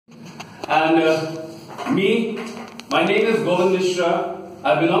And my name is Govind Mishra.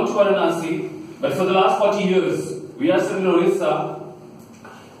 I belong to Varanasi, but for the last 40 years, we are still in Orissa.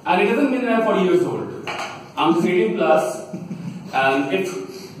 And it doesn't mean that I'm 40 years old. I'm just 18 plus. And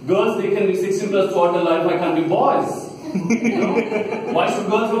if girls, they can be 16 plus throughout their life, I can't be boys. You know? Why should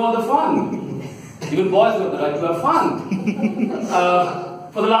girls have all the fun? Even boys have the right to have fun.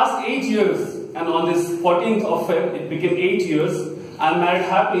 For the last 8 years, and on this 14th of Feb, it became 8 years, I'm married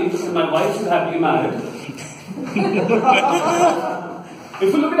happily, and my wife is happily married.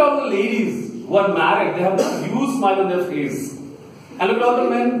 If you look at all the ladies who are married, they have this huge smile on their face. And look at all the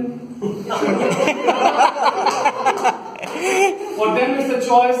men. For them it's a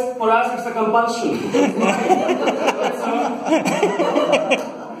choice, for us it's a compulsion.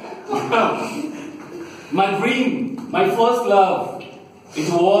 My dream, my first love, it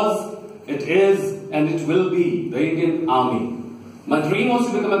was, it is, and it will be the Indian Army. My dream was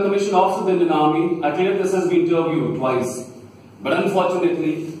to become a commissioned officer in the Indian Army. I cleared this as the interview twice. But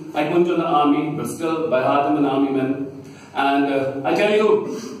unfortunately, I couldn't join the army, but still, by heart, I'm an army man. And I tell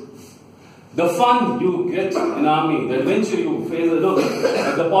you, the fun you get in army, the adventure you face,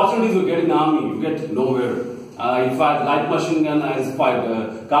 the opportunities you get in army, you get nowhere. I fired light machine gun, I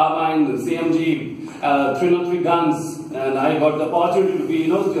fired carbine, CMG, 303 guns, and I got the opportunity to be,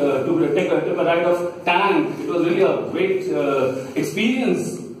 to take a ride of tank. It was really a great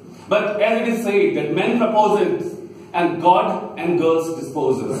experience. But as it is said, that men propose it, and God and girls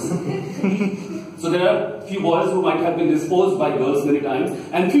disposes. So there are few boys who might have been disposed by girls many times,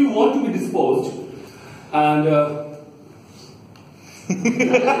 and few want to be disposed. And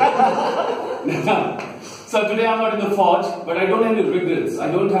so today I'm not in the fort, but I don't have any regrets. I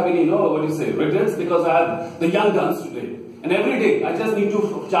don't have any, regrets, because I have the young guns today. And every day I just need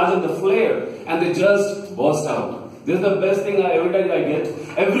to charge on the flare, and they just burst out. This is the best thing every day I get.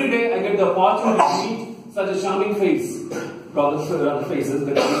 Every day I get the opportunity to meet such a charming face. Rather faces,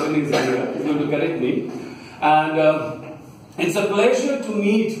 the company is here, is going to correct me. And it's a pleasure to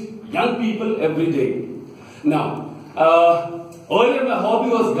meet young people every day. Now, earlier my hobby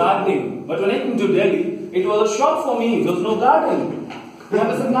was gardening, but when I came to Delhi, it was a shock for me. There was no garden. We have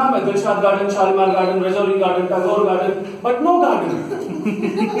a Satnam, Dilshad Garden, Shalimar Garden, Rajouri Garden, Tagore Garden, but no garden.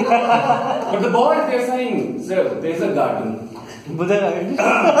 But the boys, they're saying, sir, there's a garden.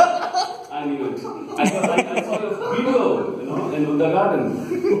 I knew it. I saw a video, in the garden.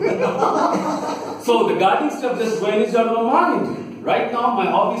 So the gardening stuff just vanished out of my mind. Right now, my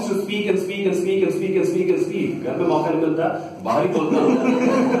hobby is to speak and speak and speak and speak and speak and speak. घर में मौका नहीं मिलता, बाहर ही बोलता हूँ.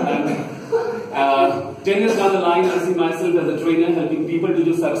 10 years down the line, I see myself as a trainer helping people to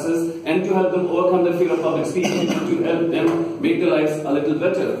do success and to help them overcome the fear of public speaking, to help them make their lives a little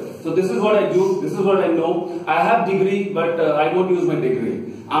better. So this is what I do, this is what I know. I have degree, but I don't use my degree.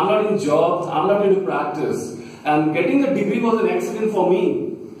 I'm not in job, I'm not into practice. And getting the degree was an accident for me.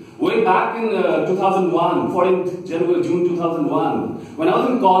 Way back in 2001, 14th June 2001, when I was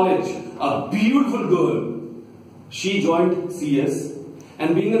in college, a beautiful girl, she joined CS.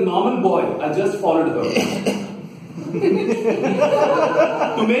 And being a normal boy, I just followed her.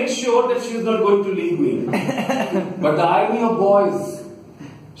 To make sure that she is not going to leave me. But the irony of boys,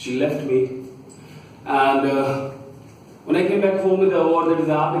 she left me. And when I came back home with the award, there is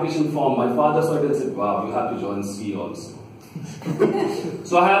an application form. My father saw it and said, wow, you have to join C also.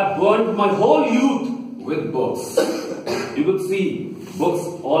 So I have burned my whole youth with books. You could see books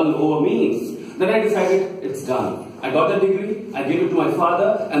all over me. Then I decided, it's done. I got the degree, I gave it to my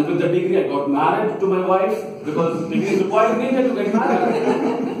father, and with the degree I got married to my wife, because degree is required in India to get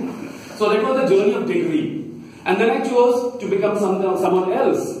married. So that was the journey of degree. And then I chose to become someone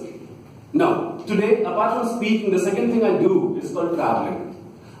else. Now, today, apart from speaking, the second thing I do is called traveling.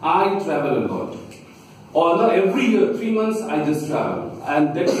 I travel a lot. Although every year, 3 months, I just travel.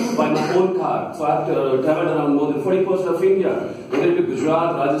 And that too by my own car. So I've traveled around more than 40% of India. Whether it be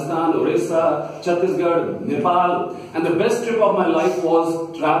Gujarat, Rajasthan, Orissa, Chhattisgarh, Nepal. And the best trip of my life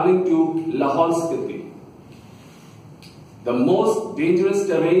was traveling to Lahore Spiti. The most dangerous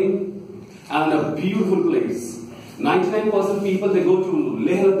terrain and a beautiful place. 99% people, they go to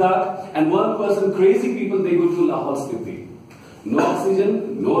Leh Ladakh, and 1% crazy people, they go to Lahore Spiti. No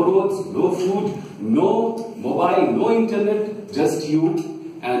oxygen, no roads, no food, no mobile, no internet, just you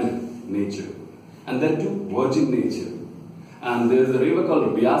and nature. And then too, virgin nature. And there's a river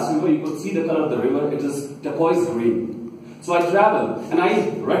called Bias River. You could see the color of the river. It is turquoise green. So I travel, and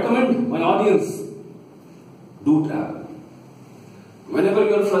I recommend my audience, do travel. Whenever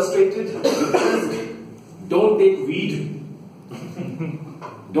you are frustrated, don't take weed,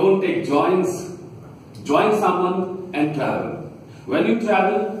 don't take joints, join someone and travel. When you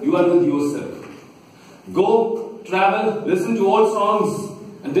travel, you are with yourself. Go, travel, listen to old songs,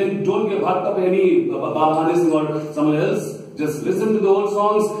 and then don't get hooked up any Baba Singh or someone else. Just listen to the old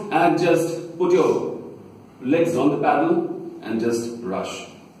songs and just put your legs on the paddle and just rush.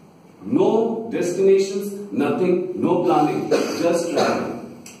 No destinations, nothing, no planning, just travel.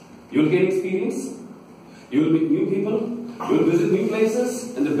 You will gain experience, you will meet new people, you will visit new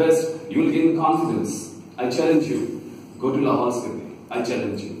places, and the best, you will gain confidence. I challenge you, go to Lahore Spiti. I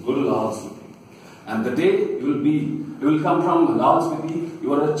challenge you, go to Lahore Spiti. And the day you will come from Lahore Spiti,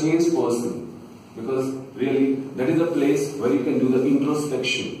 you are a changed person. Because really, that is a place where you can do the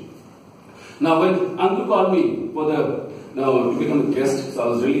introspection. Now, when Uncle called me to become a guest, so I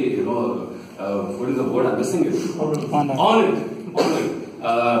was really, what is the word? I'm missing it. Honored.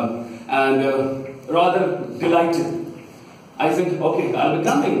 And rather delighted. I said, okay, I'll be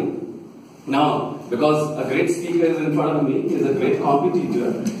coming. Now, because a great speaker is in front of me, he is a great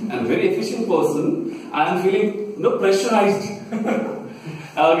competitor and very efficient person, I am feeling pressurized.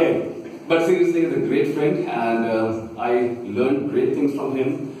 Okay. But seriously, he's a great friend, and I learned great things from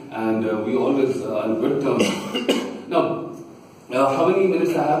him, and we always are on good terms. Now, how many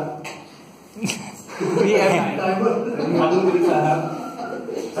minutes I have? We have time. How many minutes I have?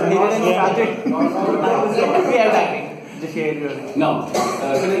 We have timing. Just share your. Now,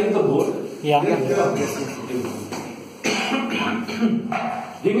 can I use the board? Yeah.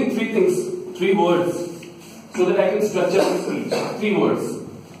 Give me 3 things, 3 words, so that I can structure this speech. 3 words.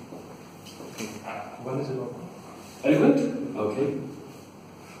 One is Elephant? Okay.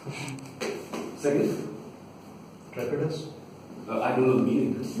 Second? trepidous. I don't know the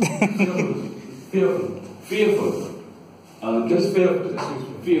meaning. Fearful. Fearful. Just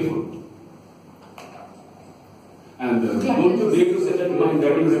fearful. And don't you dare to say that my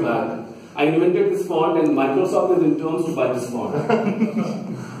writing is bad. I invented this font and Microsoft is in terms to buy this font.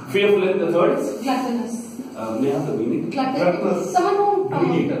 Fearful, and the third is? Gluttonous. May I have the meaning? Gluttonous. Someone who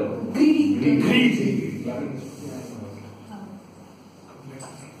greedy.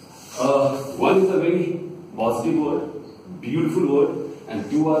 One is a very positive word, beautiful word, and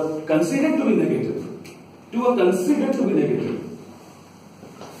 2 are considered to be negative. 2 are considered to be negative.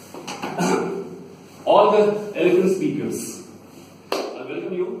 All the eloquent speakers, I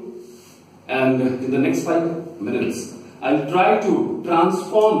welcome you, and in the next 5 minutes, I'll try to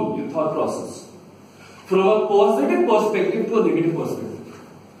transform your thought process from a positive perspective to a negative perspective.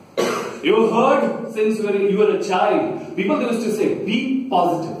 You've heard since you were a child, people used to say, be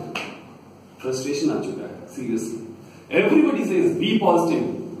positive. Frustration at you, seriously. Everybody says, be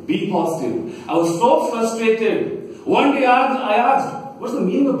positive, be positive. I was so frustrated. One day I asked, what's the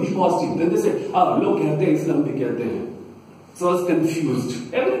meaning of be positive? Then they said, log kehte hain, isliye hum bhi kehte hain. So I was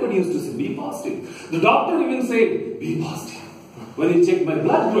confused. Everybody used to say, be positive. The doctor even said, be positive. When he checked my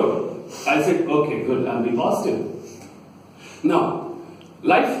blood group, I said, okay, good, I'll be positive. Now,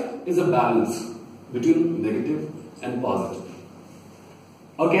 life is a balance between negative and positive.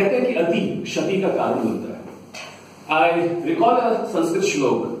 और कहते हैं कि अति क्षति का कारण बनता है. I recall a Sanskrit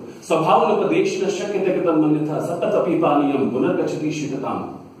श्लोक. स्वभावोपदेशेन शक्यते कृतं मन्यथा सततपि पानीयं पुनर्गच्छति शीतताम्.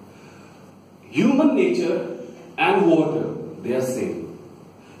 Human nature and water, they are same.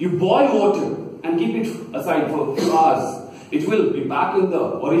 You boil water and keep it aside for a few hours. It will be back in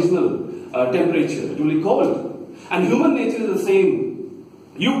the original temperature. It will be cold. And human nature is the same.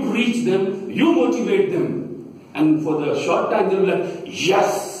 You preach them, you motivate them. And for the short time, they will be like,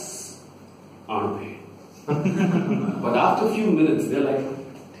 yes, aren't they? But after a few minutes, they're like,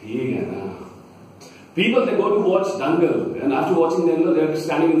 people, they go to watch Dangal, and after watching Dangal, they're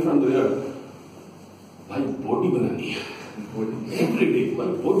standing in front of the mirror. Bhai, body banani hai. Every day, bhai,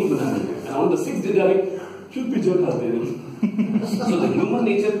 body banani hai. And on the 6th day, they're like, should be just So the human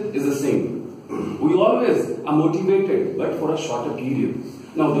nature is the same. We always are motivated, but for a shorter period.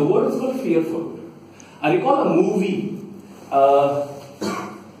 Now, the word is called fearful. I recall a movie,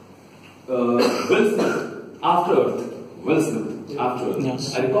 Will Smith, After Earth. Will Smith, After Earth.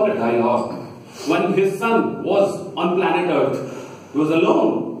 Yes. I recall a dialogue. When his son was on planet Earth, he was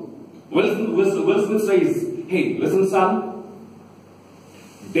alone. Will Smith says, hey, listen son,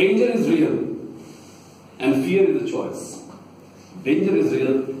 danger is real and fear is a choice. Danger is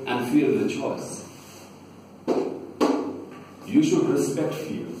real and fear is a choice. You should respect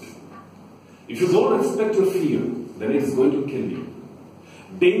fear. If you don't respect your fear, then it is going to kill you.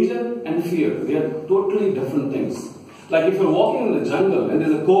 Danger and fear, they are totally different things. Like if you're walking in the jungle and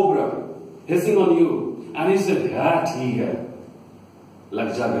there's a cobra hissing on you, and he said, "Yeah, theek hai,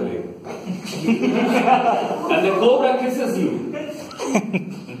 lag ja gale." And the cobra kisses you.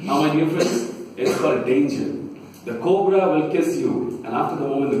 Now, my dear friends, it's called danger. The cobra will kiss you, and after the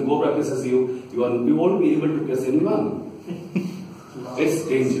moment the cobra kisses you, you won't be able to kiss anyone. It's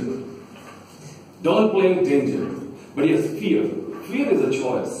danger. Don't play with danger. But yes, fear. Fear is a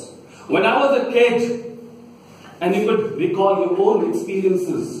choice. When I was a kid, and you could recall your own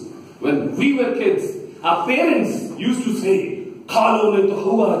experiences, when we were kids, our parents used to say, "Khalo ne to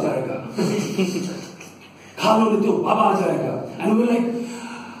hua aa jayega." "Khalo ne to baba aa jayega." And we were like,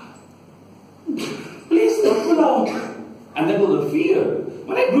 please don't pull out. And that was a fear.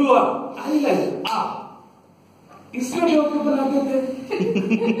 When I grew up, I realized, इसमें लोग बनाते थे.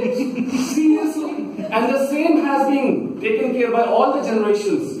 Seriously. And the same has been taken care by all the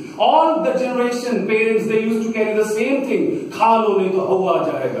generations. All the generation parents, they used to carry the same thing. "Khalo nahi to hawa aa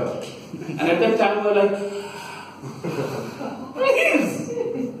jayega." And at that time we were like, please.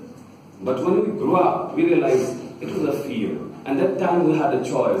 But when we grew up, we realized it was a fear. And that time we had a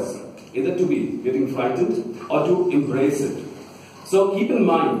choice, either to be getting frightened or to embrace it. So keep in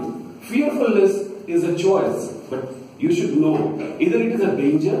mind, fearfulness is a choice, but you should know either it is a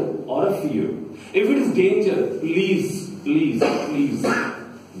danger or a fear. If it is danger, please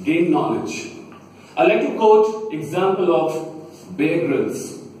gain knowledge. I'd like to quote example of Bear Grylls,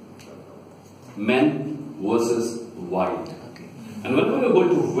 Men versus Wild. And whenever you go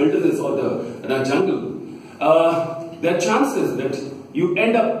to wilderness or the jungle, there are chances that you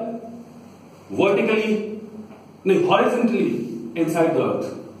end up horizontally inside the earth.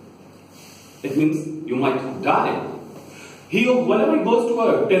 It means you might die. Whenever he goes to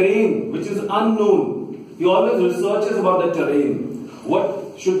a terrain which is unknown, he always researches about the terrain. What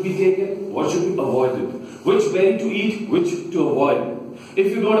should be taken, what should be avoided, which berry to eat, which to avoid. If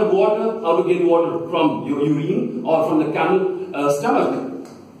you don't have water, how to get water from your urine or from the camel stomach.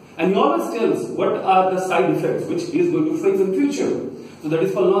 And he always tells what are the side effects which he is going to face in future. So that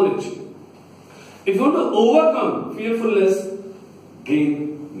is for knowledge. If you want to overcome fearfulness,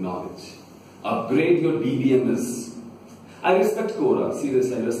 gain knowledge. Upgrade your DBMS. I respect Quora,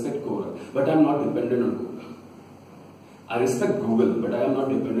 seriously, I respect Quora, but I am not dependent on Quora. I respect Google, but I am not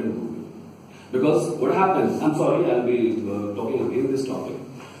dependent on Google. Because what happens, I'm sorry, I'll be talking again this topic.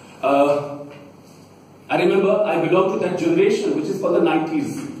 I remember I belong to that generation which is for the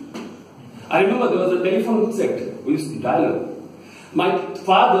 90s. I remember there was a telephone set, we used to dial up. My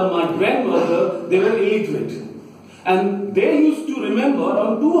father, my grandmother, they were illiterate. And they used to remember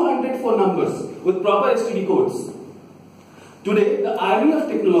around 200 phone numbers with proper STD codes. Today, the irony of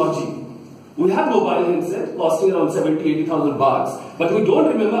technology, we have mobile handset costing around 70,000-80,000 bahts, but we don't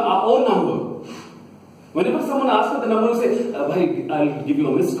remember our own number. Whenever someone asks for the number, we say, "Bhai, I'll give you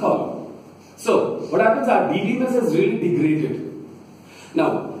a missed call." So, what happens, our DBMS has really degraded. Now,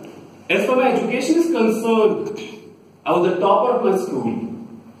 as far as my education is concerned, I was the topper of my school.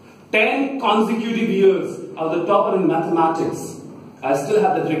 10 consecutive years, I was the topper in mathematics. I still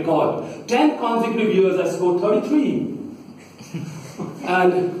have that record. 10 consecutive years, I scored 33.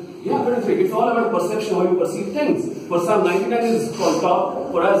 And, yeah, 33. It's all about perception, how you perceive things. For some, 99 is called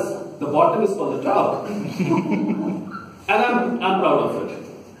top. For us, the bottom is called the top. And I'm proud of it.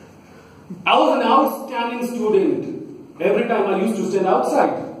 I was an outstanding student. Every time I used to stand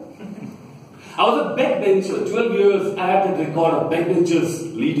outside. I was a backbencher. 12 years I had that record of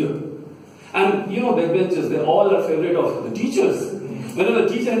backbenchers leader. And you know backbenchers, they're all a favorite of the teachers. Whenever the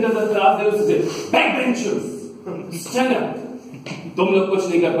teacher enters the class, they used to say, "Backbenchers, stand up. Tum log kuch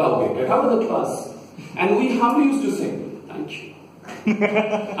nahi kar paoge. Get out of the class." And we humbly used to say, "Thank you."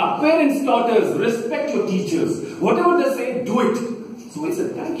 Our parents taught us, respect your teachers. Whatever they say, do it. So we said,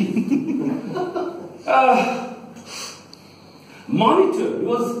 "Thank you." Monitor, he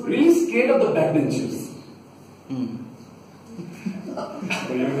was really scared of the backbenchers.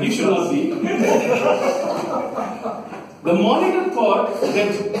 You should not be. The monitor thought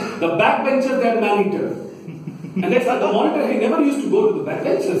that the backbenchers they had monitor. And that's why the monitor, he never used to go to the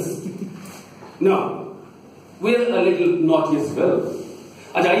backbenchers. Now, we're a little naughty as well.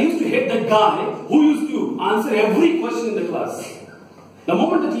 And I used to hate that guy who used to answer every question in the class. The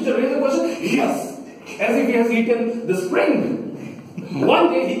moment the teacher raised a question, yes, as if he has eaten the spring.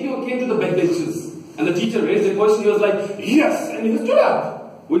 One day he came to the backbenches and the teacher raised a question, he was like, "Yes," and he stood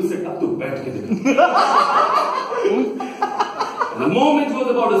up. We said, "Up to bed." The moment he was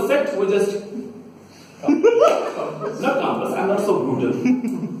about to sit, we just not campus, I'm not so brutal.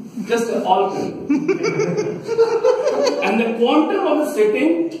 Just alter. And the quantum of the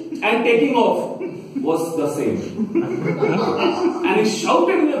sitting and taking off was the same. And he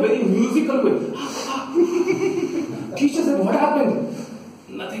shouted in a very musical way. Teacher said, "What happened?"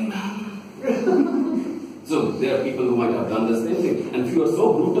 "Nothing, ma'am." So there are people who might have done the same thing. And if you are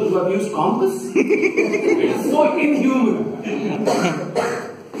so brutal to have used compass, it is so inhuman.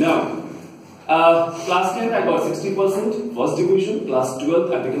 Now, class 10th I got 60%, first division. Class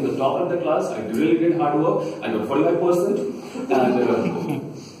 12th I became the topper of the class. I really did hard work. I got 45%.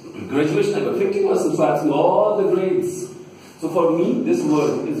 And graduation I got 50%. So I have seen all the grades. So for me, this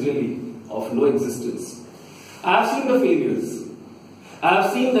world is really of no existence. I have seen the failures. I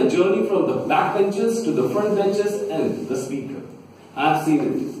have seen the journey from the back benches to the front benches and the speaker. I have seen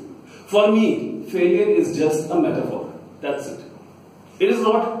it. For me, failure is just a metaphor. That's it. It is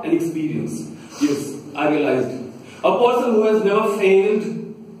not an experience. Yes, I realized it. A person who has never failed,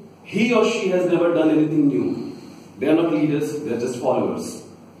 he or she has never done anything new. They are not leaders, they are just followers.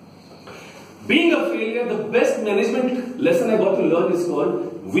 Being a failure, the best management lesson I got to learn is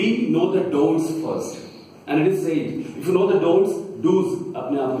called, we know the don'ts first. And it is said, if you know the don'ts, do's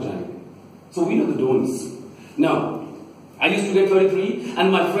apne aap ho jayenge. So we know the don'ts. Now, I used to get 33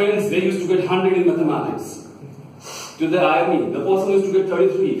 and my friends, they used to get 100 in mathematics. To the irony, the person who used to get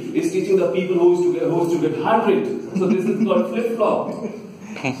 33 is teaching the people who used to get 100. So this is called flip-flop.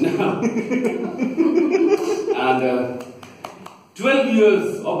 Now, and 12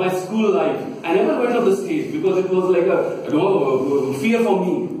 years of my school life, I never went on the stage because it was like a fear for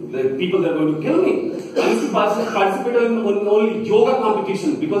me. Like people that are going to kill me. I used to participate in only yoga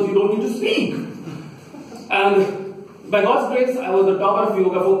competitions because you don't need to speak. And by God's grace, I was the topper of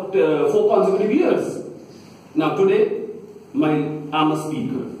yoga for 4 consecutive years. Now today, I'm a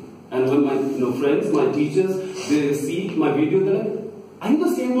speaker. And when my friends, my teachers, they see my video, they're like, are you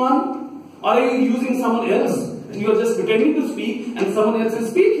the same one? Or are you using someone else? You are just pretending to speak and someone else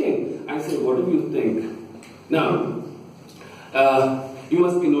is speaking. I say, what do you think? Now, you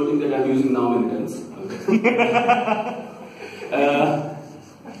must be noting that I'm using now many times.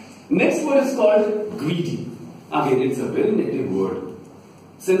 Next word is called greedy. Again, it's a very negative word.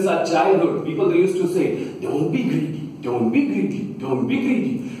 Since our childhood, people they used to say, don't be greedy, don't be greedy, don't be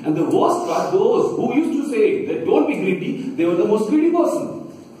greedy. And the worst part, those who used to say that don't be greedy, they were the most greedy person.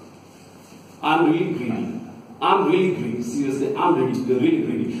 I'm really greedy. I'm really greedy. Seriously, I'm really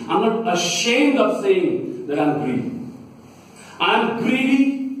greedy. I'm not ashamed of saying that I'm greedy. I'm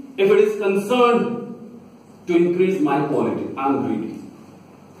greedy if it is concerned to increase my quality. I'm greedy.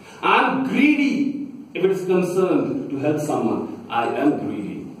 I'm greedy if it is concerned to help someone. I am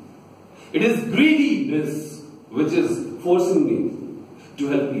greedy. It is greediness which is forcing me to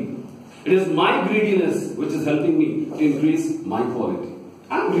help people. It is my greediness which is helping me to increase my quality.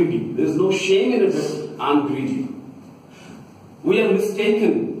 I'm greedy. There is no shame in it. I'm greedy. We are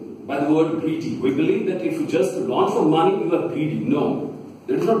mistaken by the word greedy. We believe that if you just launch for money, you are greedy. No,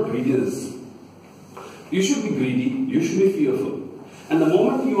 that is not greediness. You should be greedy. You should be fearful. And the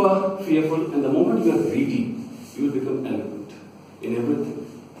moment you are fearful and the moment you are greedy, you will become eloquent in everything.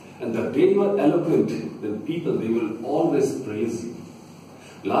 And the day you are eloquent, then people, they will always praise you.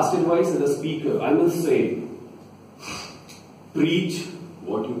 Last advice as a speaker, I must say, preach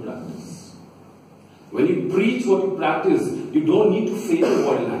what you practice. When you preach what you practice, you don't need to fake your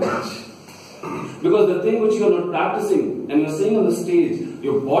body language. Because the thing which you are not practicing and you are saying on the stage,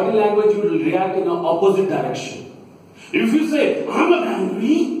 your body language will react in an opposite direction. If you say, I'm not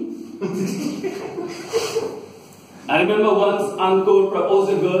angry. I remember once Uncle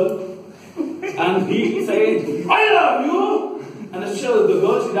proposed a girl and he said, I love you. And the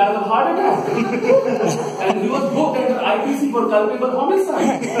girl, she died of a heart attack. And he was booked under IPC for culpable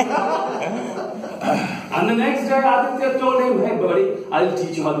homicide. And the next day, Aditya told him, hey buddy, I'll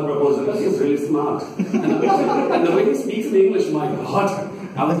teach you how to propose because he's really smart. And the way he speaks in English, my God.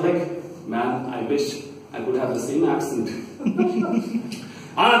 I was like, man, I wish I could have the same accent.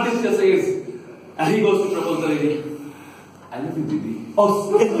 And Aditya says, and he goes to propose the lady, I love you, baby. Oh,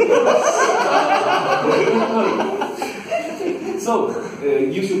 so,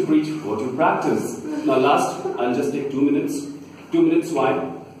 you should preach what you practice. Now last, I'll just take 2 minutes. 2 minutes why?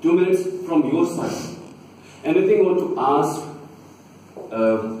 2 minutes from your side. Anything you want to ask?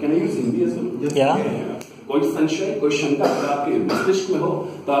 Can I use Hindi as well? Yeah. कोई संशय, कोई शंका अगर आपके मस्तिष्क में हो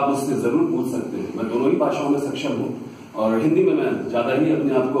तो आप मुझसे जरूर पूछ सकते हैं. मैं दोनों ही भाषाओं में सक्षम हूँ और हिंदी में मैं ज्यादा ही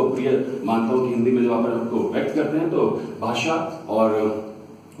अपने आप को प्रिय मानता हूँ कि हिंदी में जब आप आपको व्यक्त करते हैं तो भाषा और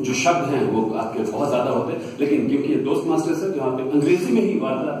जो शब्द हैं वो आपके बहुत ज्यादा होते हैं. लेकिन क्योंकि ये दोस्त मास्टर्स है जहाँ पे अंग्रेजी में ही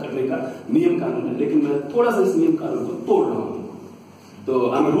वार्तालाप करने का नियम कानून है, लेकिन मैं थोड़ा सा इस नियम कानून को तोड़ रहा हूँ. तो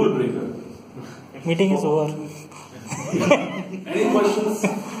I am rule breaker. Meeting is over. Any questions?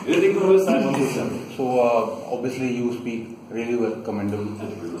 Anything from your side? So obviously you speak really well, commendable.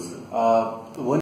 Thank you very much, sir. One